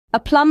A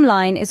plumb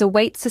line is a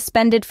weight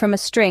suspended from a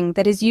string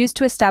that is used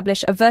to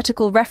establish a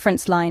vertical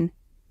reference line.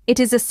 It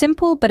is a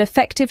simple but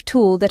effective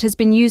tool that has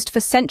been used for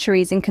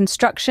centuries in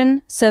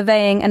construction,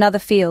 surveying, and other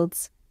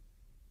fields.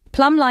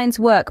 Plumb lines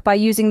work by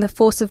using the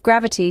force of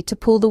gravity to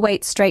pull the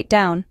weight straight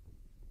down.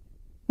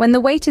 When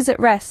the weight is at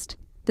rest,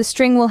 the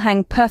string will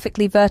hang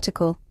perfectly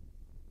vertical.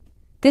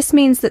 This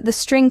means that the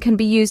string can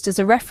be used as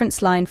a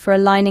reference line for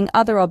aligning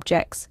other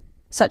objects,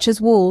 such as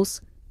walls,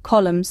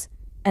 columns,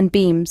 and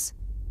beams.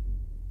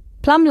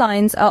 Plumb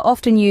lines are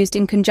often used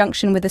in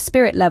conjunction with a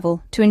spirit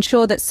level to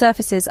ensure that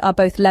surfaces are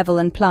both level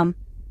and plumb.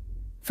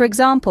 For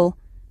example,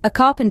 a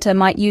carpenter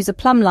might use a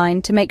plumb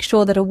line to make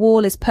sure that a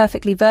wall is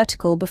perfectly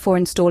vertical before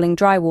installing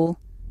drywall.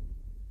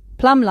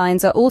 Plumb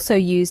lines are also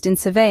used in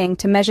surveying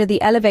to measure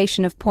the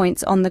elevation of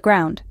points on the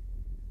ground.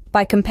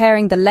 By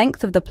comparing the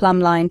length of the plumb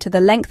line to the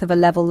length of a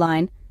level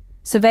line,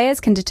 surveyors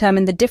can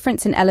determine the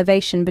difference in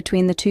elevation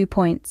between the 2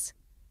 points.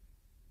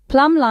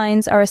 Plumb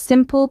lines are a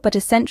simple but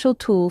essential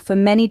tool for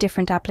many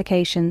different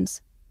applications.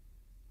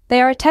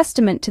 They are a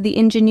testament to the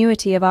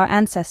ingenuity of our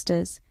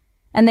ancestors,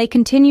 and they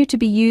continue to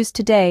be used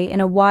today in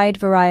a wide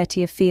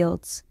variety of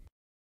fields.